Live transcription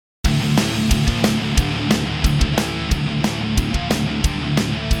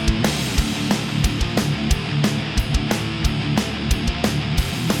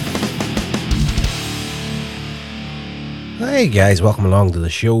Hey guys, welcome along to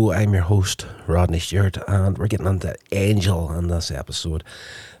the show. I'm your host, Rodney Stewart, and we're getting into Angel in this episode.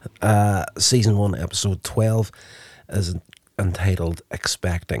 Season 1, episode 12 is entitled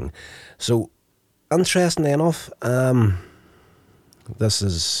Expecting. So, interestingly enough, this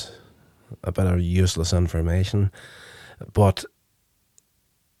is a bit of useless information, but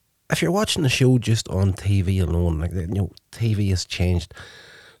if you're watching the show just on TV alone, TV has changed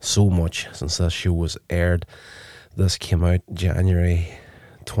so much since this show was aired. This came out January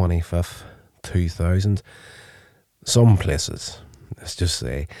 25th, 2000. Some places, let's just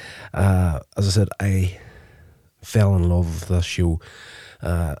say. As I said, I fell in love with this show.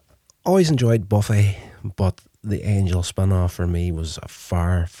 Always enjoyed Buffy, but the Angel spin-off for me was a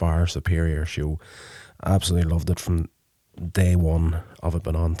far, far superior show. Absolutely loved it from day one of it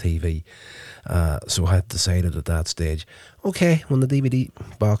being on TV. So I had decided at that stage, okay, when the DVD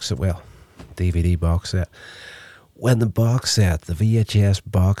box set, when the box set, the VHS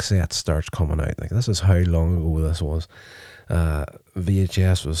box set starts coming out, like this is how long ago this was.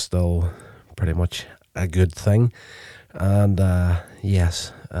 VHS was still pretty much a good thing. And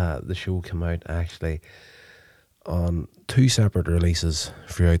yes, the show came out actually on two separate releases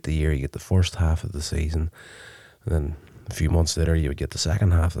throughout the year. You get the first half of the season, and then a few months later you would get the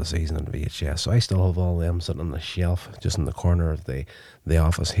second half of the season on VHS. So I still have all them sitting on the shelf just in the corner of the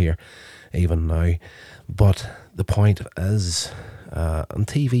office here, even now. But the point is, on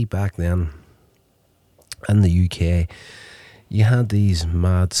TV back then, in the UK, you had these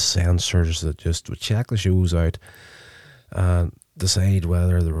mad censors that just would check the shows out and decide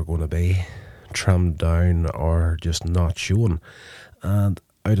whether they were going to be trimmed down or just not shown. And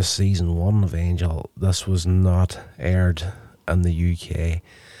out of season 1 of Angel, this was not aired in the UK.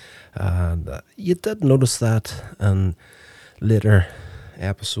 And you did notice that in later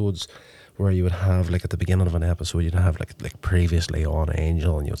episodes, where you would have, like at the beginning of an episode, you'd have like previously on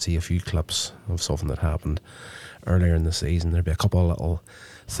Angel, and you'd see a few clips of something that happened earlier in the season. There'd be a couple of little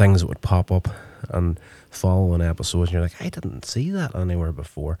things that would pop up and follow an episode, and you're like, I didn't see that anywhere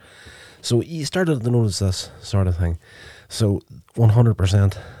before. So you started to notice this sort of thing. So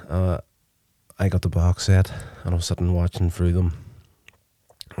 100%, I got the box set, and I was sitting watching through them.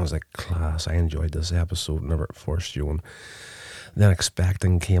 I was like, class, I enjoyed this episode, never first showing. Then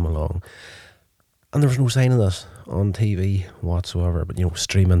Expecting came along, and there was no sign of this on TV whatsoever. But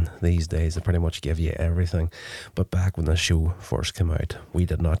streaming these days, they pretty much give you everything. But back when the show first came out, we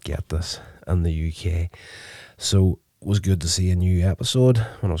did not get this in the UK. So it was good to see a new episode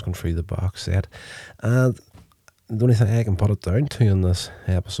when I was going through the box set. And the only thing I can put it down to in this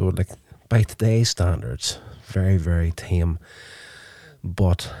episode, like by today's standards, very, very tame.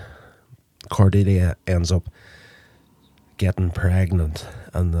 But Cordelia ends up getting pregnant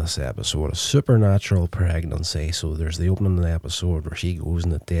in this episode, a supernatural pregnancy. So there's the opening of the episode where she goes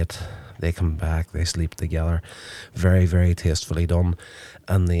on a date, they come back, they sleep together. Very, very tastefully done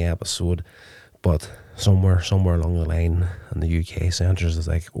in the episode. But somewhere along the line in the UK censors is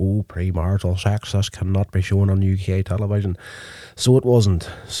like, oh, premarital sex, this cannot be shown on UK television. So it wasn't.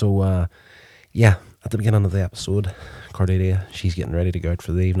 So yeah, at the beginning of the episode, Cordelia, she's getting ready to go out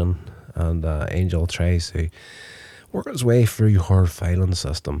for the evening, and Angel tries to work his way through her filing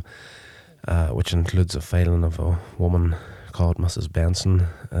system, which includes a filing of a woman called Mrs. Benson,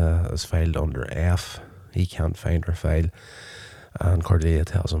 is filed under F. He can't find her file, and Cordelia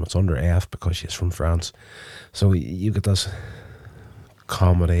tells him it's under F because she's from France. So you get this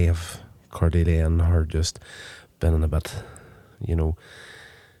comedy of Cordelia and her just being a bit,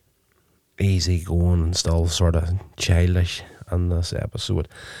 easy going and still sort of childish in this episode.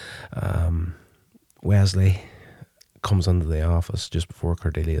 Wesley comes into the office just before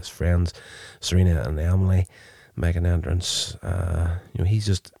Cordelia's friends, Serena and Emily, make an entrance. He's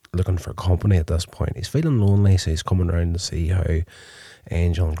just looking for company at this point. He's feeling lonely, so he's coming around to see how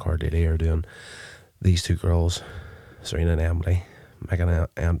Angel and Cordelia are doing. These two girls, Serena and Emily, make an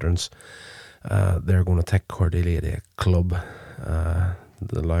entrance. They're going to take Cordelia to a club,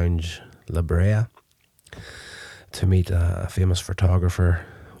 the Lounge La Brea, to meet a famous photographer,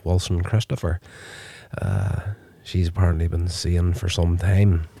 Wilson Christopher. She's apparently been seeing for some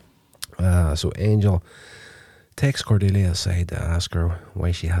time. So Angel takes Cordelia aside to ask her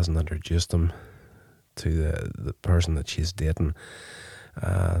why she hasn't introduced him to the person that she's dating.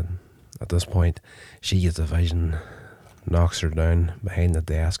 At this point, she gets a vision, knocks her down behind the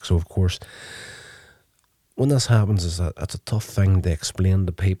desk. So of course, when this happens, it's a tough thing to explain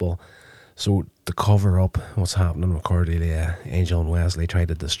to people. So to cover up what's happening with Cordelia, Angel and Wesley try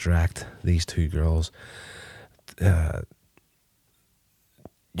to distract these two girls.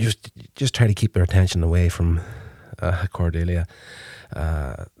 Just try to keep their attention away from Cordelia.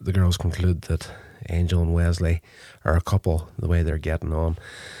 The girls conclude that Angel and Wesley are a couple, the way they're getting on.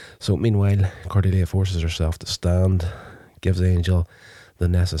 So meanwhile, Cordelia forces herself to stand, gives Angel the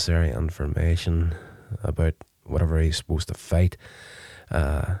necessary information about whatever he's supposed to fight,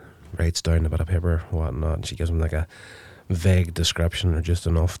 writes down a bit of paper, whatnot, and she gives him like a vague description, or just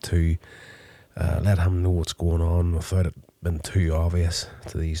enough to let him know what's going on without it being too obvious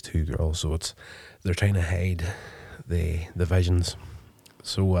to these two girls. So they're trying to hide the visions.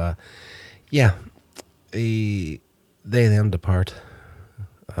 So they then depart,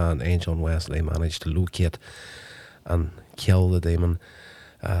 and Angel and Wesley manage to locate and kill the demon.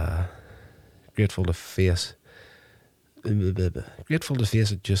 Grateful to face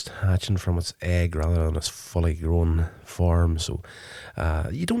it just hatching from its egg rather than its fully grown form. So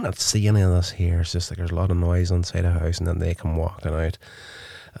you don't have to see any of this here. It's just like there's a lot of noise inside a house, and then they come walking out.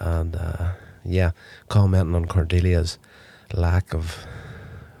 And commenting on Cordelia's lack of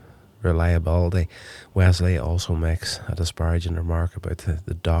reliability, Wesley also makes a disparaging remark about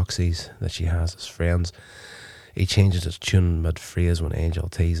the doxies that she has as friends. He changes his tune mid-phrase when Angel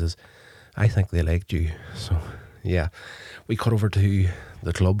teases, "I think they liked you." So, yeah. We cut over to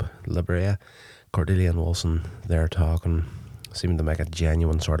the club, La Brea. Cordelia and Wilson, they're talking, seeming to make a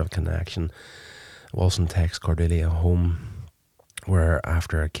genuine sort of connection. Wilson takes Cordelia home, where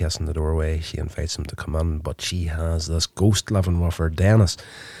after a kiss in the doorway, she invites him to come in, but she has this ghost living with her, Dennis.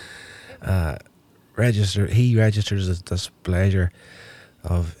 He registers his displeasure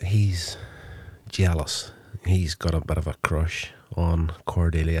of he's jealous. He's got a bit of a crush on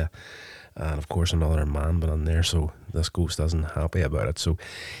Cordelia, and of course another man been in there, so this ghost isn't happy about it. So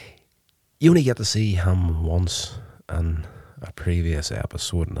you only get to see him once in a previous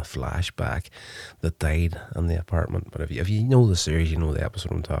episode in a flashback that died in the apartment. But if you know the series, you know the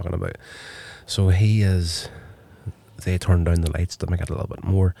episode I'm talking about. So they turn down the lights to make it a little bit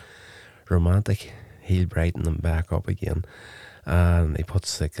more romantic. He'll brighten them back up again, and he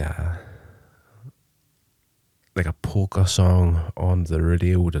puts like a polka song on the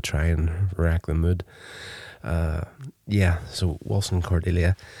radio to try and wreck the mood. So Wilson and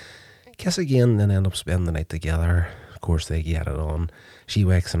Cordelia kiss again and end up spending the night together. Of course, they get it on. She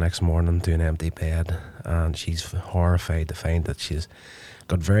wakes the next morning to an empty bed, and she's horrified to find that she's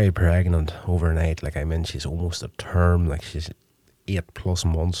got very pregnant overnight. Like I mean, she's almost a term, like she's 8+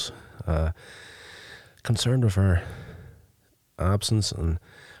 months. Concerned with her absence and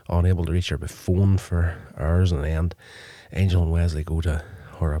unable to reach her by phone for hours on end, Angel and Wesley go to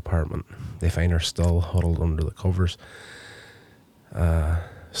her apartment. They find her still huddled under the covers,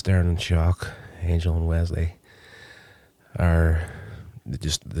 staring in shock. Angel and Wesley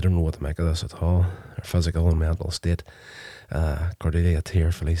they don't know what to make of this at all, her physical and mental state. Cordelia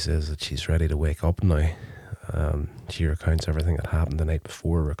tearfully says that she's ready to wake up now. She recounts everything that happened the night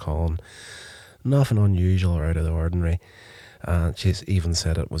before, recalling nothing unusual or out of the ordinary. She's even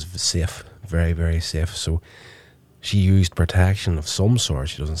said it was safe, very, very safe. So she used protection of some sort.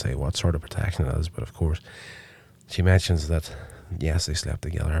 She doesn't say what sort of protection it is, but of course she mentions that yes, they slept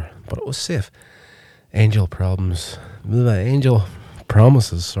together, but it was safe. Angel promises,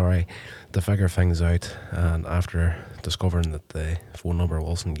 to figure things out, and after discovering that the phone number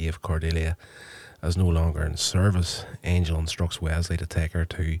Wilson gave Cordelia is no longer in service, Angel instructs Wesley to take her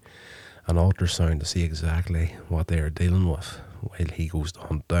to an ultrasound to see exactly what they are dealing with, while he goes to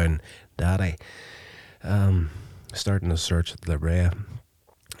hunt down Daddy. Starting a search at La Brea,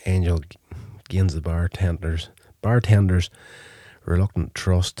 Angel gains the bartender's reluctant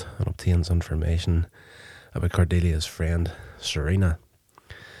trust and obtains information about Cordelia's friend Serena,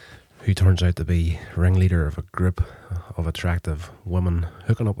 who turns out to be ringleader of a group of attractive women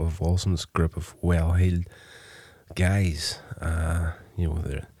hooking up with Wilson's group of well-heeled guys.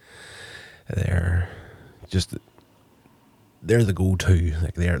 They're the go-to,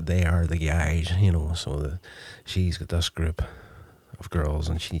 like they are the guys, so she's got this group of girls,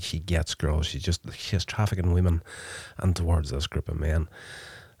 and she gets girls. She's trafficking women and towards this group of men,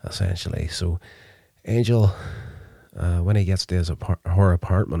 essentially. So Angel, when he gets to her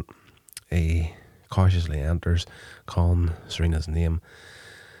apartment, he cautiously enters, calling Serena's name.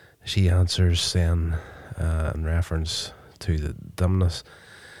 She answers, saying, in reference to the dimness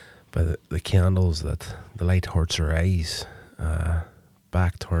by the candles, that the light hurts her eyes.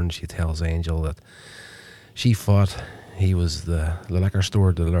 Back turned, she tells Angel that she thought he was the liquor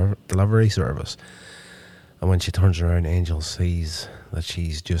store delivery service. And when she turns around, Angel sees that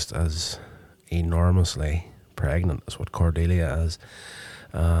she's just as enormously pregnant as what Cordelia is.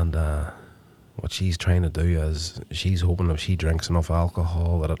 And what she's trying to do is she's hoping if she drinks enough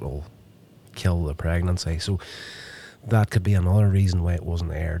alcohol that it will kill the pregnancy. So that could be another reason why it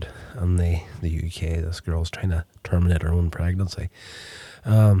wasn't aired in the UK. This girl's trying to terminate her own pregnancy.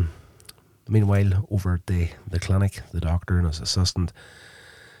 Meanwhile, over at the clinic, the doctor and his assistant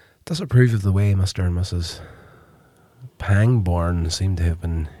disapprove of the way Mr. and Mrs. Pangborn seem to have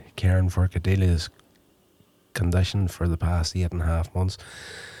been caring for Cordelia's condition for the past 8.5 months.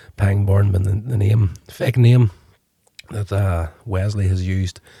 Pangborn being the name, fake name that Wesley has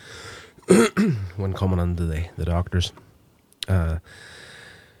used when coming into the doctors. The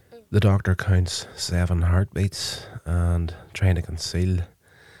doctor counts 7 heartbeats and, trying to conceal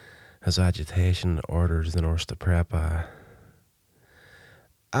his agitation, orders the nurse to prep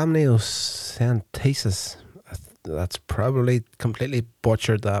amniocentesis. That's probably completely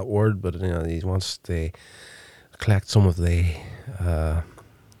butchered that word, but he wants to collect some of the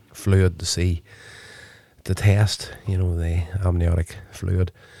fluid to test, the amniotic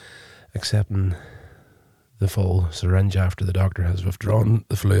fluid, accepting the full syringe after the doctor has withdrawn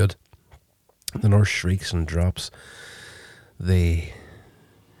the fluid. The nurse shrieks and drops the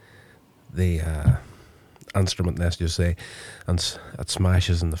instrument, let's just say, and it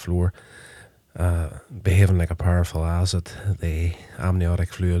smashes in the floor. Behaving like a powerful acid, the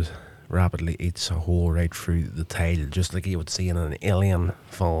amniotic fluid rapidly eats a hole right through the tile, just like you would see in an Alien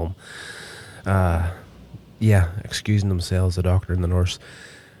film. Excusing themselves, the doctor and the nurse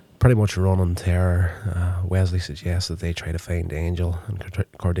pretty much run in terror. Wesley suggests that they try to find Angel, and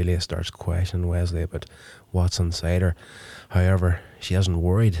Cordelia starts questioning Wesley about what's inside her. However, she isn't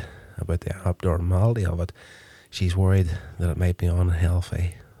worried about the abnormality of it. She's worried that it might be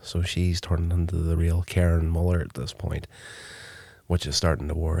unhealthy, so she's turned into the real Karen Muller at this point, which is starting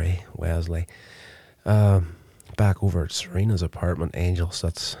to worry Wesley. Back over at Serena's apartment, Angel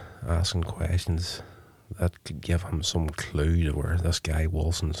sits asking questions that could give him some clue to where this guy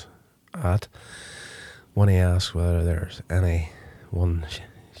Wilson's at. When he asks whether there's anyone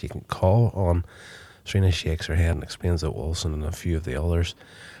she can call on, Serena shakes her head and explains that Wilson and a few of the others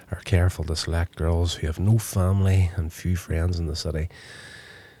are careful to select girls who have no family and few friends in the city.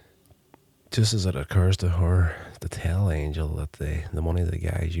 Just as it occurs to her to tell Angel that the money the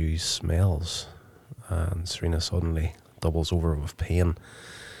guys use smells, and Serena suddenly doubles over with pain.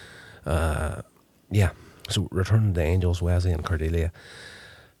 So returning to Angel's, Wesley and Cordelia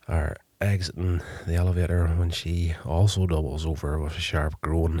are exiting the elevator when she also doubles over with a sharp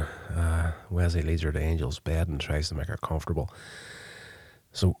groan. Wesley leads her to Angel's bed and tries to make her comfortable.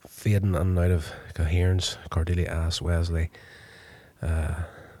 So, fading in and out of coherence, Cordelia asks Wesley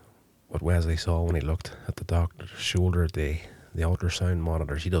what Wesley saw when he looked at the doctor's shoulder at the ultrasound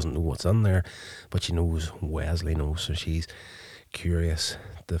monitor. She doesn't know what's in there, but she knows Wesley knows, so she's curious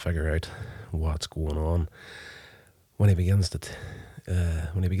to figure out what's going on. When he begins to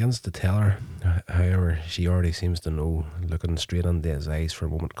tell her, however, she already seems to know. Looking straight into his eyes for a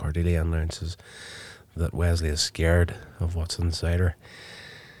moment, Cordelia announces that Wesley is scared of what's inside her.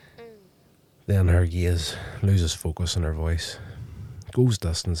 Then her gaze loses focus and her voice goes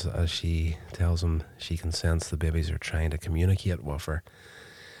distance as she tells him she can sense the babies are trying to communicate with her.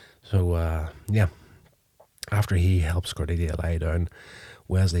 So, after he helps Cordelia lie down,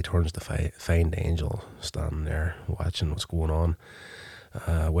 Wesley turns to find Angel standing there watching what's going on.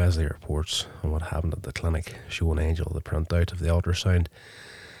 Wesley reports on what happened at the clinic, showing Angel the printout of the ultrasound.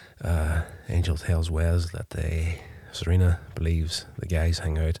 Angel tells Wes that Serena believes the guys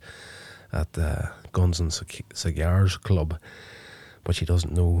hang out at the Guns and Cigars Club, but she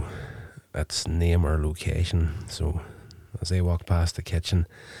doesn't know its name or location. So as they walk past the kitchen,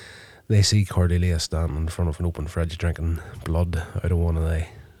 they see Cordelia standing in front of an open fridge drinking blood out of one of the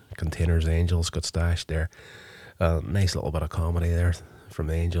containers Angel's got stashed there. Nice little bit of comedy there from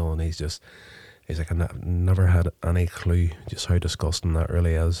Angel, and he's like, I never had any clue just how disgusting that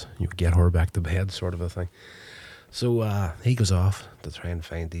really is. You get her back to bed, sort of a thing. So he goes off to try and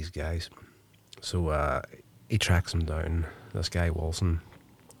find these guys. So he tracks them down, this guy Wilson,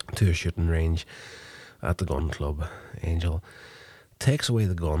 to a shooting range at the gun club. Angel takes away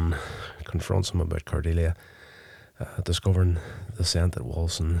the gun, confronts him about Cordelia, discovering the scent that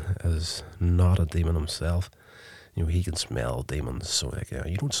Wilson is not a demon himself. You know, he can smell demons, so like,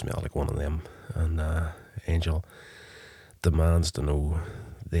 you don't smell like one of them. And Angel demands to know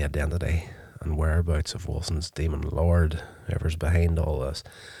the identity and whereabouts of Wilson's demon lord, whoever's behind all this.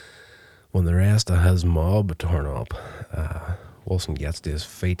 When the rest of his mob turn up, Wilson gets to his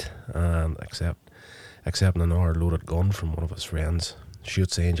feet and, accepting an hour-loaded gun from one of his friends,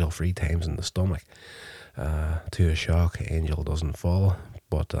 shoots Angel 3 times in the stomach. To his shock, Angel doesn't fall,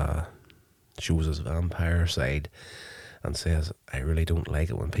 but shows his vampire side and says, I really don't like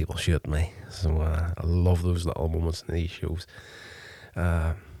it when people shoot me. So I love those little moments in these shows.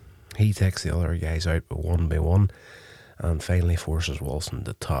 He takes the other guys out one by one and finally forces Wilson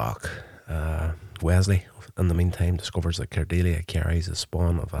to talk. Wesley, in the meantime, discovers that Cordelia carries the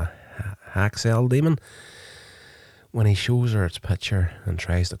spawn of a Haxel demon. When he shows her its picture and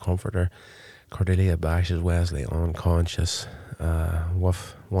tries to comfort her, Cordelia bashes Wesley unconscious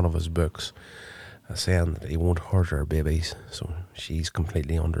with one of his books, saying that he won't hurt her babies. So she's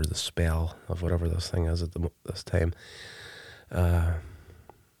completely under the spell of whatever this thing is at this time.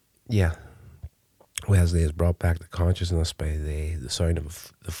 Wesley is brought back to consciousness by the sound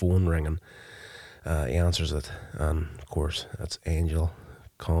of the phone ringing. He answers it, and of course it's Angel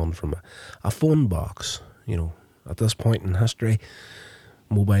calling from a phone box. At this point in history,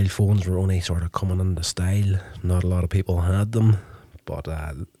 mobile phones were only sort of coming into style. Not a lot of people had them, but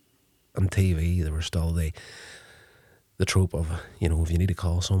on TV there were still the trope of, if you need to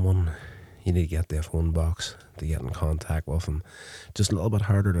call someone, you need to get their phone box to get in contact with them. Just a little bit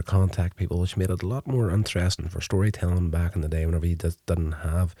harder to contact people, which made it a lot more interesting for storytelling back in the day whenever you just didn't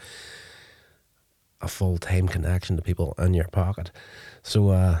have a full-time connection to people in your pocket.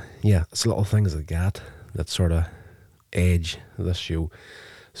 So, it's little things like that sort of edge this show.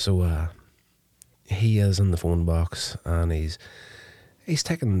 So, he is in the phone box, and he's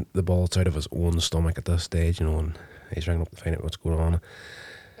taking the bullets out of his own stomach at this stage, and he's ringing up to find out what's going on.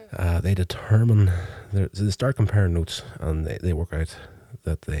 They determine, they start comparing notes, and they work out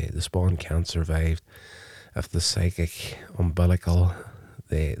that the spawn can't survive if the psychic umbilical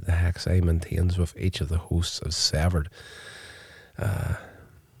the Haxai maintains with each of the hosts is severed.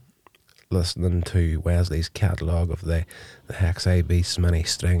 Listening to Wesley's catalogue of the Haxai beast's many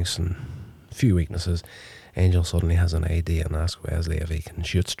strengths and few weaknesses, Angel suddenly has an idea and asks Wesley if he can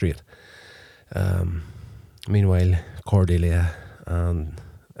shoot straight. Meanwhile, Cordelia and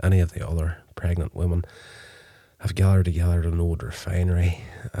any of the other pregnant women have gathered together in an old refinery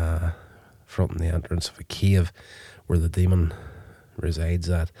fronting the entrance of a cave where the demon resides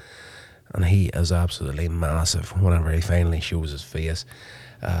at, and he is absolutely massive whenever he finally shows his face.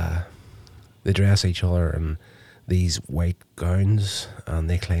 They dress each other in these white gowns, and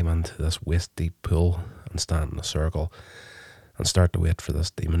they climb into this waist-deep pool and stand in a circle and start to wait for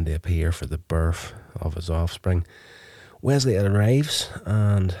this demon to appear for the birth of his offspring. Wesley arrives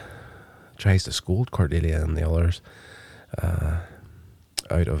and tries to scold Cordelia and the others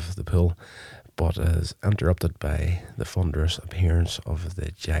out of the pool, but is interrupted by the thunderous appearance of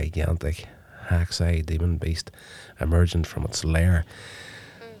the gigantic Haxai demon beast emerging from its lair.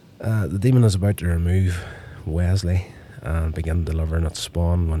 The demon is about to remove Wesley and begin delivering its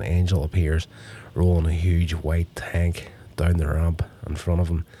spawn when Angel appears, rolling a huge white tank down the ramp in front of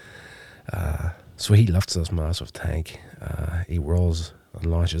him. So he lifts this massive tank, he whirls and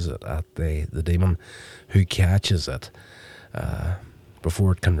launches it at the demon, who catches it.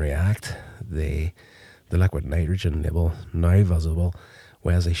 Before it can react, the liquid nitrogen label now visible,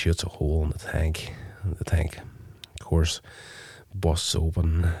 Wesley shoots a hole in the tank. The tank, of course, busts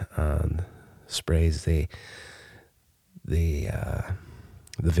open and sprays the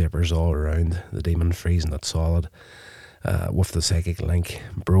vapours all around the demon, freezing it solid. With the psychic link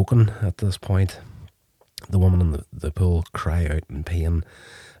broken at this point, the woman in the pool cry out in pain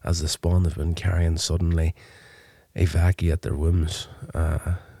as the spawn they've been carrying suddenly evacuate their wombs.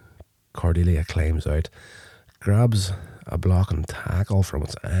 Cordelia climbs out, grabs a block and tackle from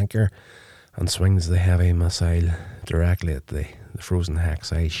its anchor, and swings the heavy missile directly at the frozen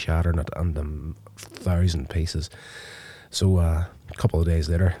Haxai, shattering it into 1,000 pieces. So a couple of days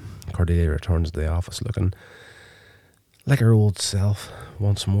later, Cordelia returns to the office looking like her old self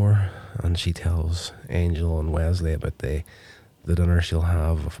once more, and she tells Angel and Wesley about the dinner she'll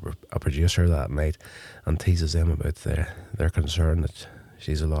have with a producer that night, and teases them about their concern that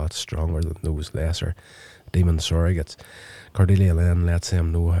she's a lot stronger than those lesser demon surrogates. Cordelia then lets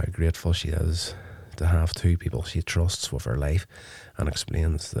them know how grateful she is to have two people she trusts with her life, and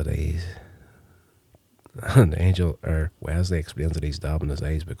explains that Wesley explains that he's dabbing his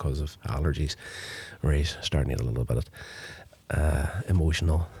eyes because of allergies, where he's starting to get a little bit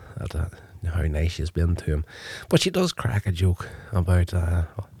emotional at how nice she's been to him. But she does crack a joke about,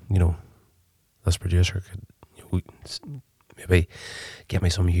 this producer could maybe get me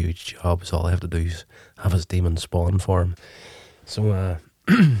some huge job, so all I have to do is have his demon spawn for him. So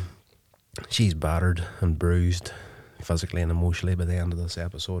she's battered and bruised physically and emotionally by the end of this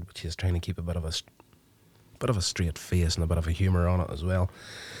episode, but she's trying to keep a bit of a straight face and a bit of a humour on it as well.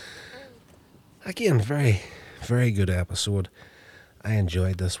 Again, very, very good episode. I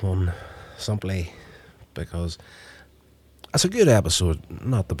enjoyed this one simply because It's a good episode,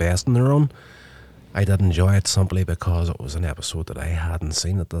 not the best in the run. I did enjoy it simply because it was an episode that I hadn't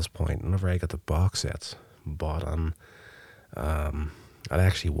seen at this point. Whenever I got the box sets bought on, I'd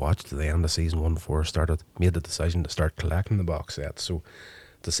actually watched the end of season 1 before I started, made the decision to start collecting the box sets. So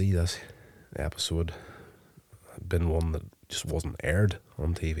to see this episode been one that just wasn't aired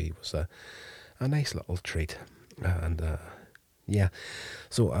on TV was a nice little treat. And yeah,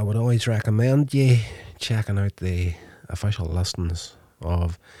 so I would always recommend you checking out the official listings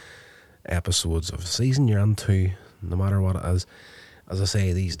of episodes of the season you're into, no matter what it is. As I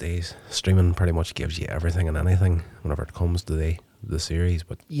say, these days streaming pretty much gives you everything and anything whenever it comes to the series,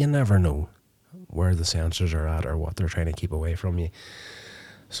 but you never know where the censors are at or what they're trying to keep away from you.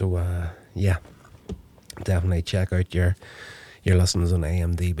 So yeah, definitely check out your listens on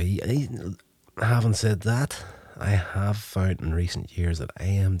IMDb. Having said that, I have found in recent years that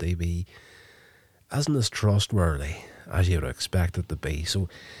IMDb isn't as trustworthy as you would expect it to be. So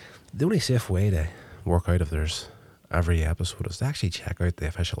the only safe way to work out if there's every episode is to actually check out the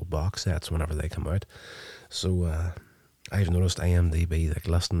official box sets whenever they come out. So I've noticed IMDb, like,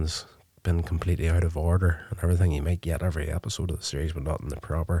 listings been completely out of order and everything. You might get every episode of the series, but not in the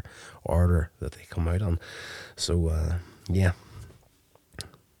proper order that they come out on. So yeah,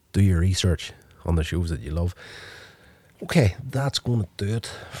 do your research on the shows that you love. Okay, that's going to do it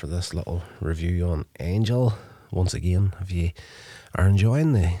for this little review on Angel. Once again, if you are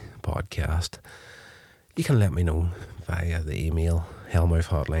enjoying the podcast, you can let me know via the email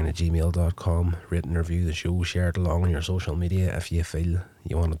hellmouthhotline@gmail.com. Rate and review the show, share it along on your social media if you feel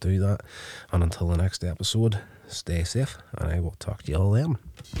you want to do that. And until the next episode, stay safe, and I will talk to you all then.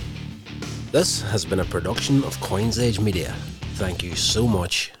 This has been a production of Coins Age Media. Thank you so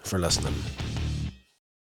much for listening.